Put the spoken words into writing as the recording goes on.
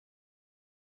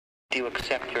Do you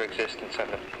accept your existence on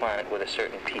the planet with a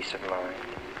certain peace of mind?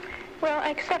 Well, I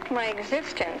accept my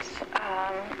existence.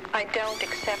 I don't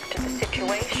accept the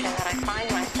situation that I find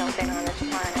myself in on this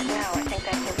planet. No, I think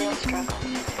that's a real struggle.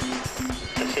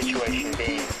 The situation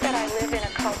being? That I live in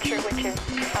a culture which is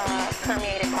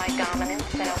permeated by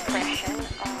dominance and oppression.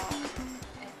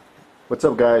 What's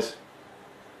up, guys?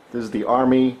 This is the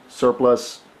Army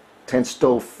surplus tent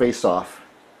stove face-off.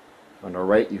 On the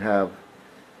right you have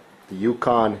the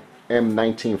Yukon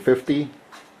M1950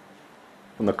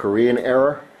 from the Korean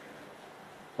era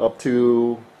up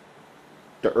to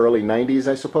the early 90s,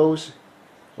 I suppose,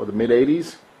 or the mid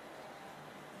 80s.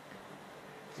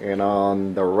 And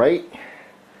on the right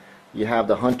you have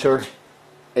the Hunter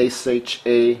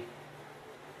SHA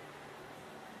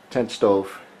tent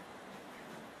stove,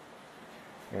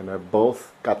 and they're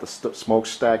both got the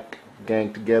smokestack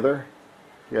gang together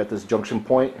here at this junction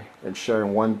point and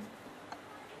sharing one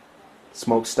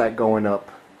smokestack going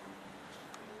up.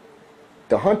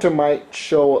 The Hunter might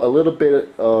show a little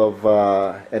bit of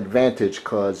advantage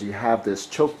because you have this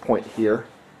choke point here,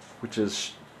 which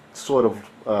is sort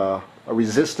of a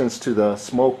resistance to the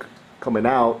smoke coming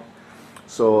out,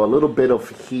 so a little bit of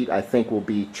heat I think will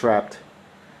be trapped.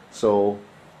 So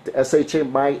the SHA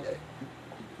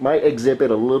might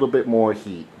exhibit a little bit more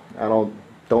heat. I don't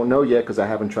know yet because I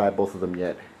haven't tried both of them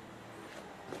yet.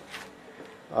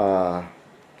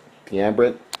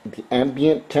 The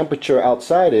ambient temperature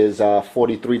outside is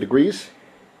 43 degrees.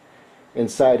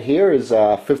 Inside here is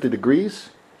 50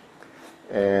 degrees.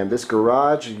 And this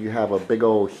garage, you have a big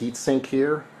old heat sink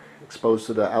here exposed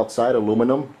to the outside,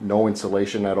 aluminum, no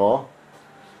insulation at all.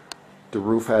 The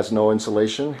roof has no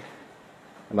insulation.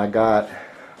 And I got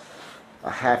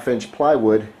a half-inch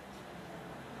plywood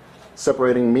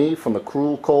separating me from the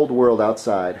cruel cold world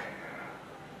outside.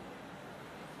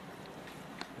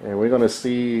 And we're going to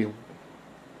see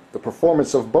the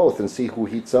performance of both and see who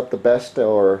heats up the best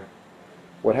or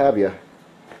what have you.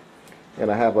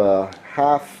 And I have a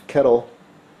half kettle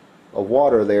of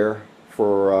water there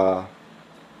for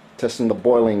testing the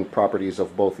boiling properties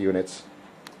of both units.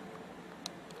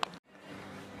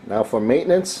 Now for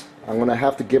maintenance, I'm going to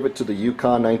have to give it to the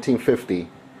Yukon 1950.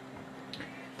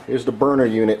 Here's the burner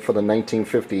unit for the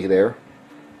 1950 there.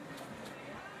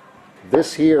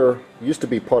 This here used to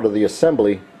be part of the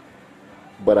assembly,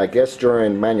 but I guess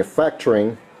during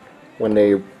manufacturing, when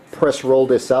they press roll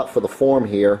this out for the form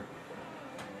here,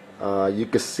 you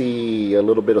can see a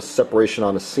little bit of separation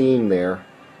on the seam there,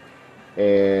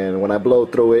 and when I blow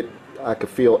through it I could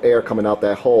feel air coming out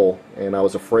that hole, and I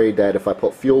was afraid that if I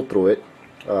put fuel through it,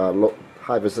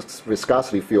 high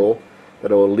viscosity fuel,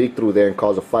 that it will leak through there and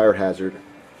cause a fire hazard.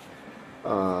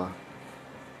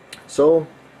 So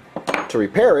to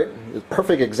repair it, a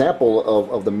perfect example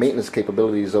of the maintenance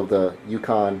capabilities of the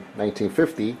Yukon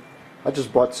 1950, I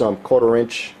just bought some 1/4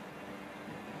 inch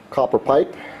copper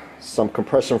pipe, some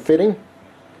compressor fitting,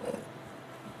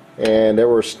 and they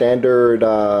were standard,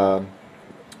 I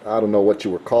don't know what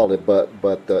you would call it, but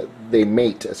they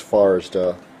mate as far as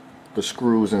the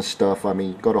screws and stuff. I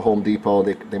mean, go to Home Depot,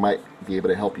 they might be able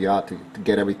to help you out to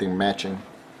get everything matching.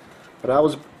 But I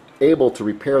was able to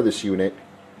repair this unit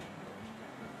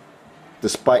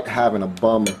despite having a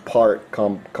bum part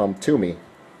come to me.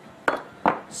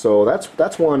 So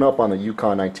that's one up on the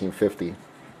Yukon 1950.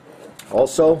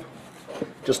 Also,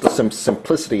 just the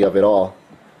simplicity of it all.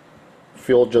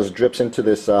 Fuel just drips into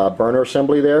this burner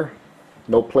assembly there.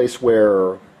 No place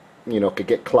where, you know, could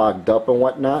get clogged up and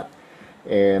whatnot.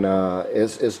 And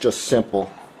it's just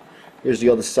simple. Here's the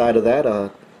other side of that,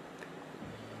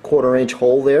 1/4 inch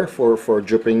hole there for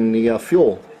dripping the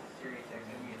fuel.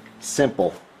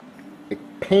 Simple.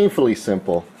 Painfully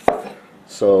simple.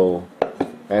 So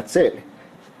that's it.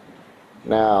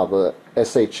 Now the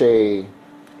SHA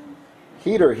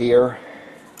heater here,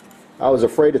 I was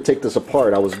afraid to take this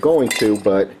apart. I was going to,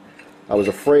 but I was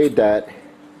afraid that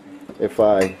if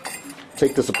I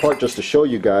take this apart just to show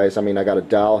you guys, I mean, I got a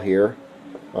dial here,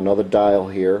 another dial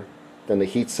here, then the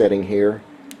heat setting here.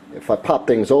 If I pop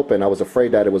things open, I was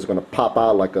afraid that it was going to pop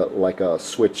out like a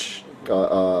switch,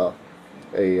 a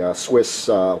Swiss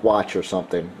watch or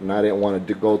something, and I didn't want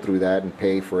to go through that and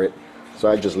pay for it, so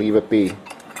I just leave it be.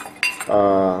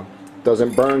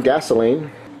 Doesn't burn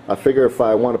gasoline. I figure if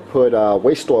I want to put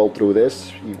waste oil through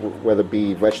this, whether it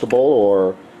be vegetable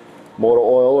or motor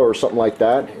oil or something like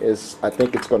that, I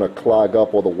think it's going to clog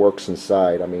up all the works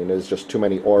inside. I mean, there's just too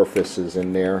many orifices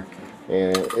in there,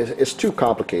 and it's too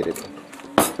complicated.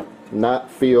 Not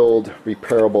field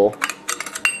repairable.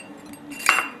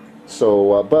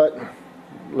 So, but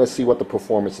let's see what the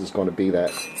performance is going to be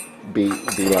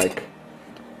like.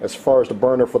 As far as the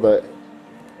burner for the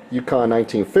Yukon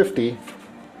 1950,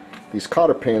 these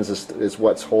cotter pins is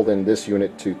what's holding this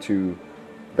unit to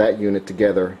that unit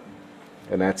together,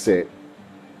 and that's it.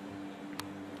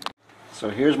 So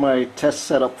here's my test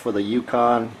setup for the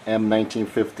Yukon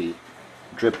M1950.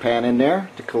 Drip pan in there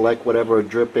to collect whatever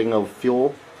dripping of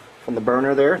fuel from the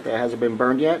burner there that hasn't been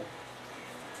burned yet.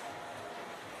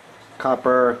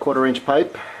 Copper 1/4-inch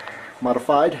pipe,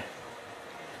 modified.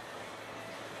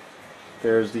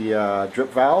 There's the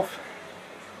drip valve,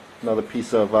 another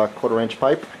piece of 1/4-inch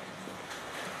pipe.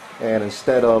 And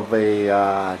instead of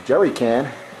a jerry can,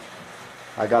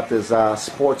 I got this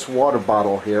sports water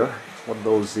bottle here, one of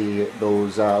those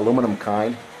aluminum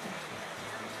kind.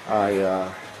 I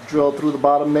drilled through the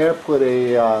bottom there, put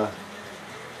a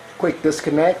quick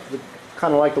disconnect,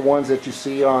 kind of like the ones that you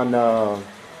see on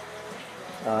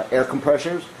air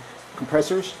compressors.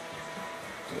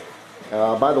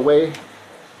 By the way,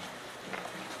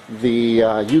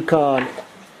 the Yukon,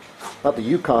 not the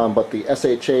Yukon, but the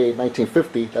SHA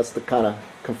 1950, that's the kind of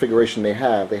configuration they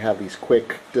have. They have these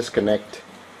quick disconnect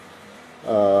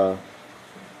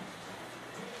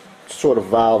sort of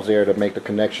valves there to make the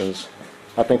connections.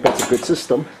 I think that's a good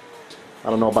system. I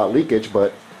don't know about leakage,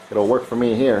 but it'll work for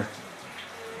me here.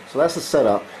 So that's the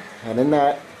setup. And in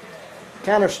that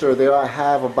canister there I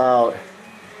have about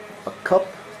a cup,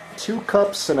 2.5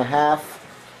 cups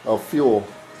of fuel,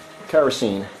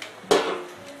 kerosene.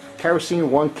 Kerosene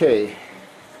 1K.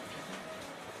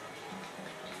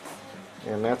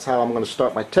 And that's how I'm going to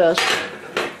start my test.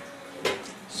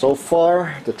 So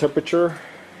far, the temperature,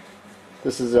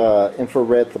 this is an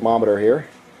infrared thermometer here.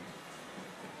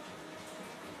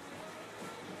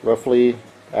 Roughly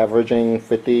averaging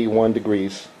 51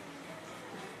 degrees.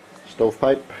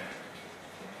 Stovepipe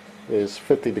is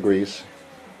 50 degrees.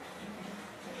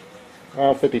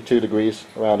 Around 52 degrees,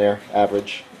 around there,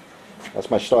 average. That's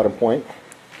my starting point.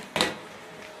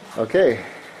 Okay,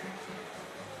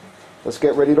 let's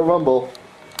get ready to rumble.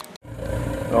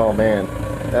 Oh man,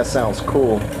 that sounds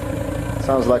cool.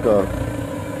 Sounds like a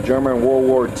German World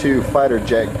War II fighter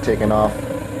jet taking off.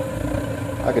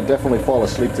 I could definitely fall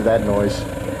asleep to that noise.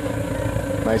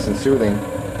 Nice and soothing.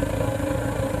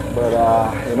 But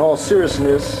in all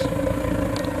seriousness,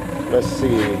 let's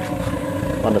see.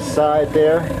 On the side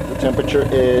there, the temperature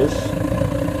is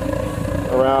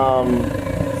around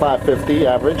 550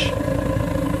 average.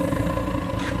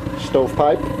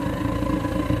 Stovepipe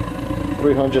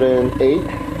 308.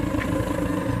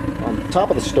 On top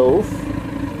of the stove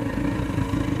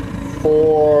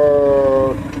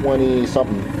 420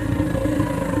 something.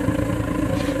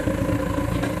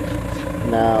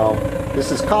 Now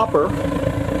this is copper,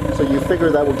 so you figure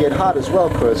that will get hot as well,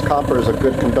 because copper is a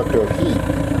good conductor of heat.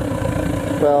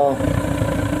 Well,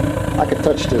 I could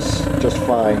touch this just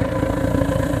fine.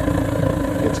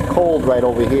 It's cold right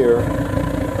over here,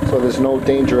 so there's no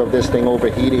danger of this thing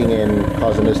overheating and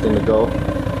causing this thing to go.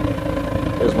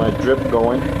 There's my drip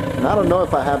going. And I don't know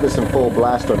if I have this in full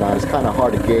blast or not. It's kind of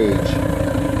hard to gauge.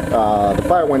 The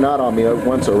fire went out on me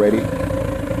once already,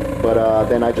 but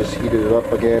then I just heated it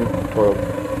up again, or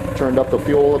turned up the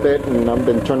fuel a bit, and I've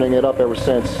been turning it up ever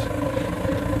since.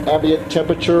 Ambient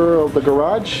temperature of the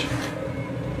garage,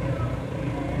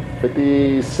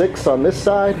 56 on this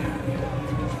side.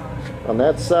 On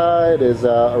that side is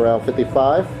around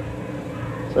 55.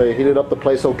 So you heated up the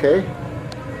place okay.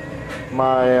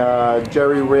 My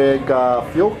jerry rig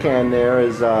fuel can there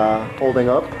is holding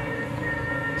up.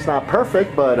 It's not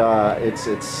perfect, but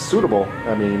it's suitable.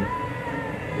 I mean,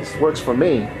 this works for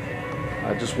me.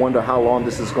 I just wonder how long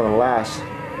this is going to last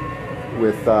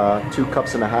with 2.5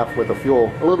 cups worth of fuel.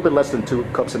 A little bit less than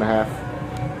 2.5 cups.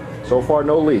 So far,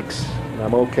 no leaks.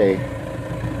 I'm okay.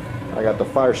 I got the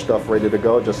fire stuff ready to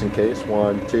go just in case.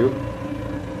 1, 2.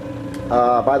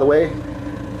 By the way,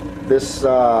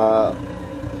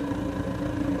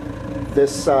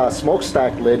 this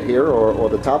smokestack lid here, or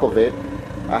the top of it,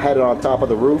 I had it on top of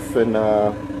the roof and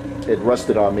it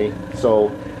rusted on me.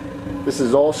 So this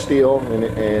is all steel, and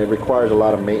it requires a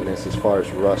lot of maintenance as far as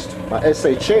rust. My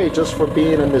SHA, just for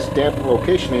being in this damp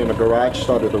location in the garage,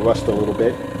 started to rust a little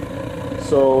bit.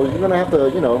 So you're gonna have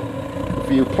to, you know, if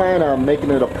you plan on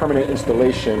making it a permanent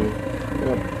installation, you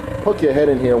know, poke your head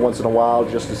in here once in a while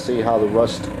just to see how the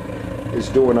rust is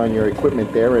doing on your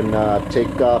equipment there, and take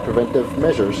preventive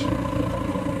measures.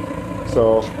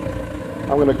 So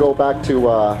I'm going to go back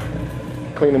to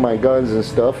cleaning my guns and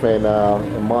stuff, and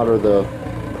monitor the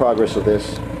progress of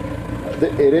this.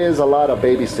 It is a lot of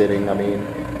babysitting. I mean,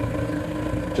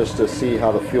 just to see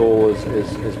how the fuel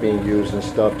is being used and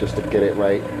stuff, just to get it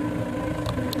right.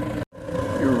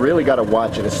 You really got to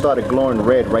watch it. It started glowing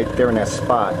red right there in that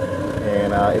spot,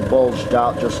 and it bulged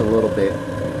out just a little bit.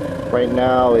 Right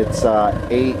now it's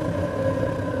 8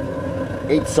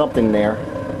 something there,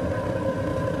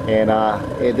 and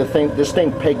this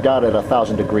thing pegged out at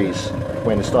 1,000 degrees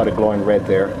when it started glowing red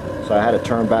there. So I had to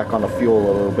turn back on the fuel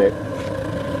a little bit.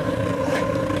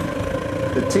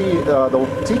 The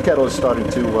tea kettle is starting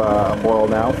to boil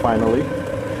now finally,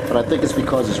 but I think it's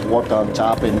because it's warped on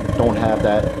top and don't have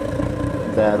that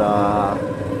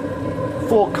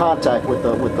full contact with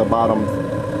the bottom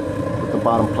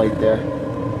plate there.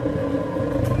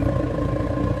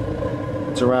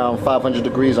 It's around 500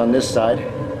 degrees on this side.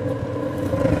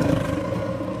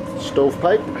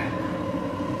 Stovepipe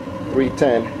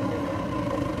 310.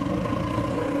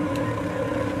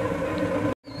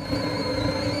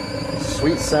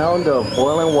 Sweet sound of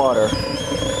boiling water.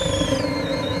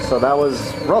 So that was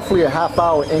roughly a half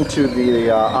hour into the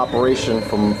operation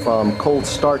from cold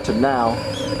start to now.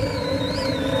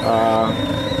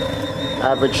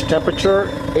 Average temperature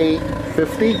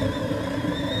 850.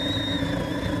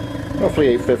 Roughly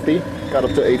 850. Got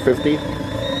up to 850.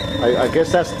 I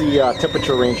guess that's the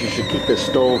temperature range you should keep this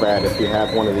stove at if you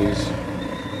have one of these.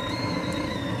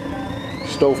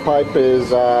 Stovepipe is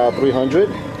 300.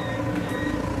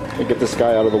 Let me get this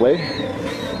guy out of the way.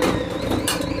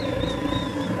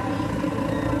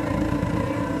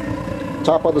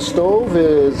 Top of the stove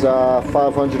is around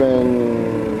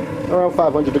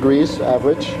 500 degrees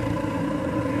average.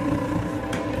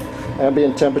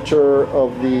 Ambient temperature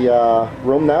of the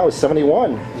room now is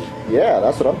 71. Yeah,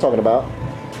 that's what I'm talking about.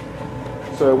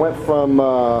 So it went from,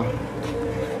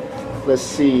 let's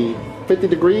see, 50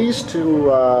 degrees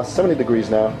to 70 degrees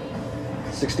now.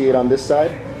 68 on this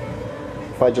side.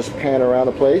 If I just pan around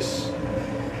the place,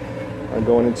 I'm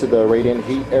going into the radiant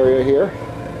heat area here.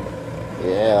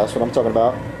 Yeah, that's what I'm talking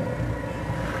about.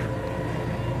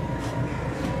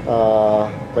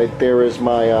 Right there is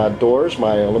my doors,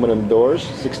 my aluminum doors,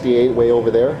 68 way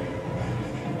over there.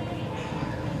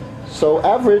 So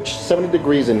average 70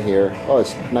 degrees in here. Oh,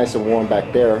 it's nice and warm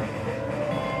back there.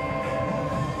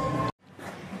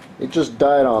 It just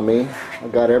died on me. I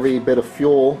got every bit of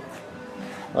fuel.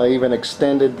 I even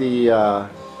extended the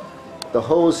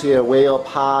hose here way up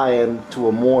high and to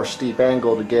a more steep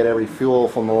angle to get every fuel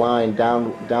from the line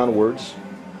downwards.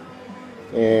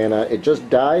 And it just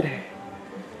died.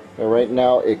 And right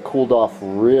now it cooled off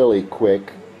really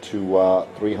quick to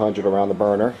 300 around the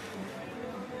burner.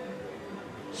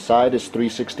 Side is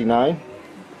 369.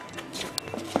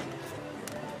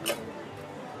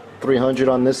 300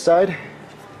 on this side.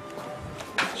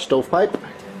 Stovepipe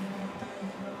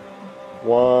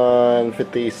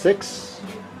 156.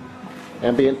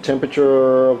 Ambient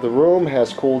temperature of the room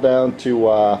has cooled down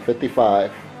to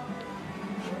 55.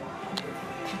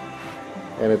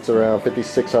 And it's around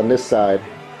 56 on this side.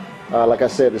 Like I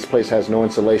said, this place has no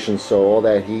insulation, so all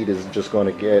that heat is just going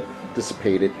to get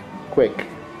dissipated quick.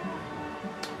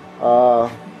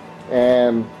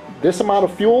 And this amount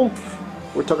of fuel,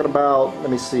 we're talking about, let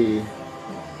me see,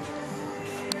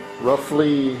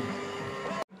 roughly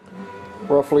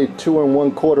 2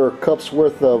 1/4 cups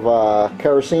worth of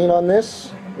kerosene on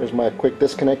this. There's my quick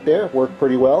disconnect there. Worked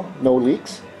pretty well, no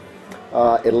leaks.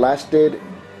 It lasted,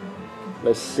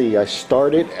 let's see, I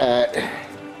started at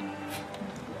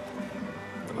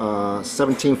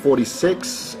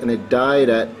 1746 and it died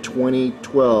at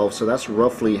 2012, so that's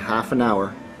roughly half an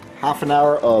hour. Half an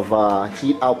hour of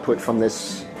heat output from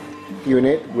this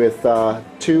unit with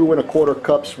 2 1/4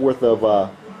 cups worth of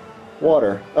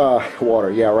water,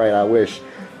 yeah, right, I wish.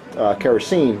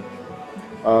 Kerosene.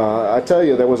 I tell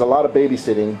you, there was a lot of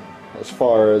babysitting as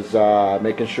far as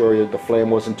making sure the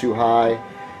flame wasn't too high,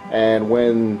 and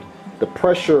when the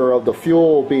pressure of the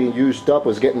fuel being used up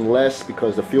was getting less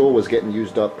because the fuel was getting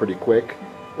used up pretty quick,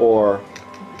 or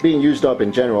being used up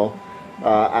in general,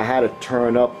 I had to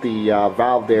turn up the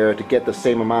valve there to get the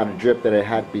same amount of drip that it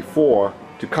had before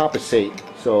to compensate.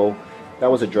 So that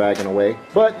was a drag in a way,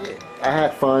 but I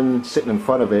had fun sitting in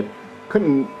front of it.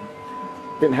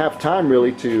 Didn't have time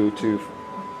really to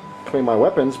clean my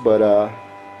weapons, but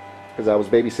because I was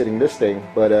babysitting this thing.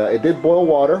 But it did boil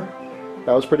water.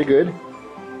 That was pretty good.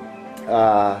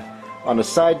 On the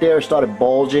side there, it started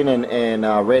bulging and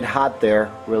red hot there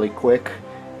really quick,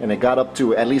 and it got up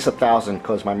to at least 1,000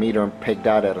 because my meter pegged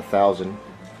out at 1,000.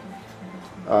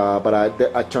 But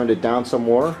I turned it down some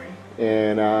more,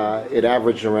 and it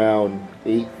averaged around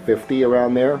 850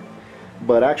 around there.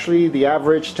 But actually the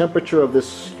average temperature of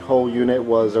this whole unit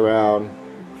was around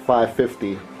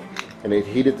 550, and it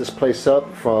heated this place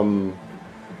up from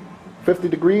 50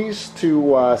 degrees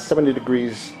to 70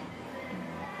 degrees.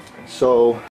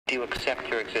 So do you accept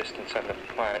your existence on the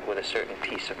planet with a certain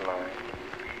peace of mind?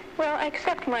 Well, I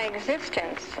accept my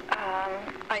existence.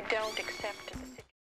 I don't accept